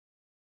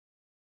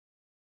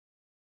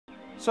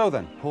So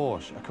then,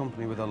 Porsche, a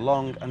company with a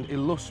long and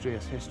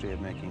illustrious history of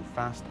making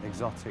fast,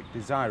 exotic,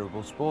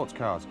 desirable sports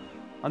cars,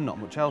 and not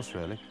much else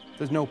really.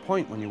 There's no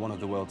point when you're one of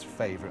the world's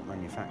favourite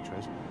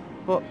manufacturers.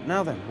 But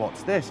now then,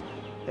 what's this?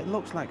 It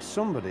looks like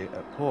somebody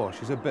at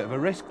Porsche is a bit of a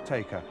risk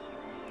taker.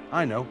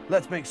 I know,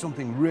 let's make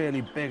something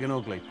really big and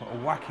ugly, put a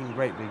whacking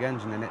great big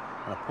engine in it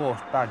and a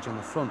Porsche badge on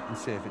the front and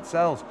see if it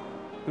sells.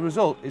 The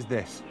result is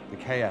this, the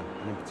Cayenne,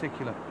 and in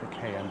particular the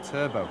Cayenne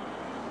Turbo.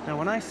 Now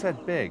when I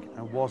said big,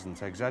 I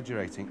wasn't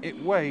exaggerating.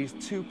 It weighs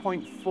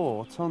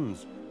 2.4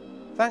 tonnes.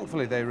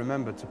 Thankfully they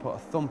remembered to put a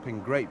thumping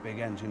great big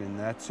engine in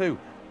there too,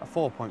 a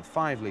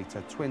 4.5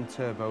 litre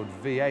twin-turboed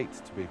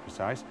V8 to be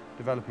precise,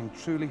 developing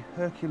truly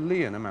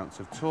Herculean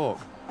amounts of torque.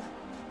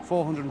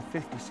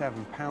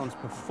 457 pounds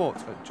per foot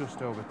at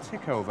just over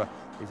tick over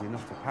is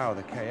enough to power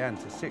the Cayenne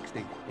to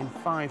 60 in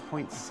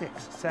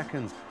 5.6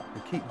 seconds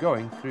and keep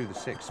going through the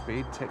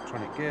 6-speed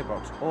Tiptronic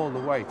gearbox all the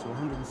way to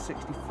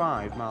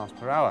 165 miles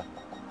per hour.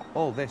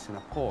 All this in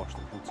a Porsche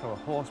that can tow a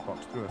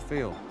horsebox through a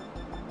field.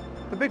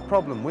 The big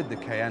problem with the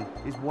Cayenne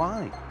is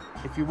why.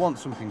 If you want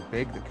something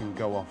big that can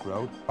go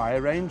off-road, buy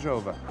a Range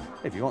Rover.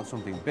 If you want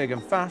something big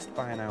and fast,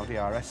 buy an Audi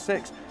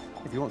RS6.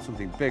 If you want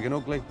something big and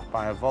ugly,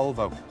 buy a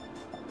Volvo.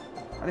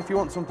 And if you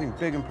want something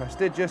big and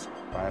prestigious,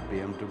 buy a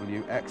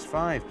BMW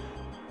X5.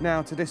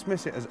 Now, to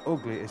dismiss it as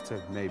ugly is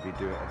to maybe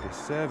do it a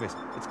disservice.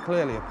 It's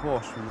clearly a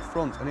Porsche from the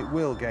front and it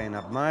will gain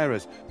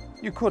admirers.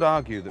 You could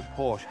argue that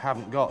Porsche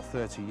haven't got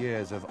 30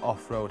 years of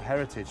off-road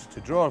heritage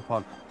to draw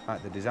upon,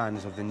 like the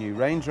designers of the new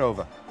Range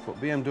Rover, but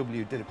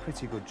BMW did a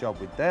pretty good job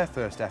with their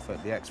first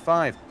effort, the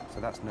X5, so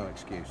that's no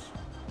excuse.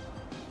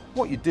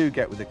 What you do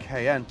get with the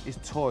Cayenne is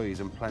toys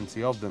and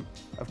plenty of them.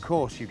 Of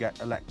course you get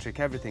electric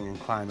everything and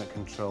climate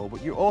control,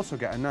 but you also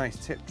get a nice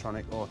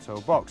Tiptronic auto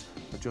box,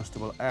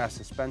 adjustable air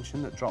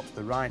suspension that drops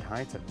the ride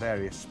height at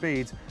various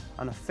speeds,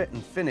 and a fit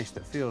and finish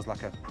that feels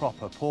like a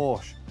proper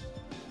Porsche.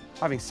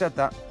 Having said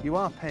that, you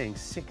are paying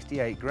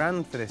 68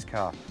 grand for this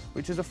car,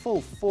 which is a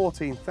full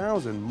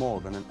 14,000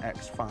 more than an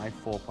X5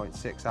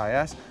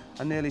 4.6 IS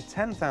and nearly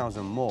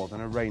 10,000 more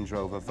than a Range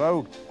Rover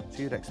Vogue,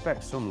 so you'd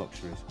expect some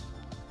luxuries.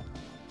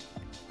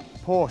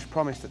 Porsche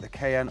promised that the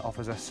Cayenne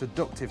offers a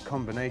seductive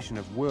combination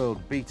of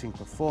world-beating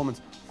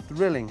performance,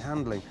 thrilling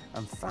handling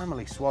and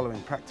family-swallowing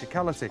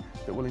practicality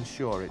that will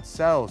ensure it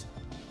sells.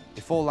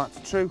 If all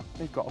that's true,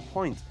 they've got a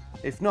point.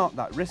 If not,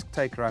 that risk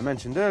taker I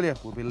mentioned earlier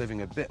will be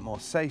living a bit more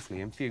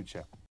safely in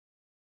future.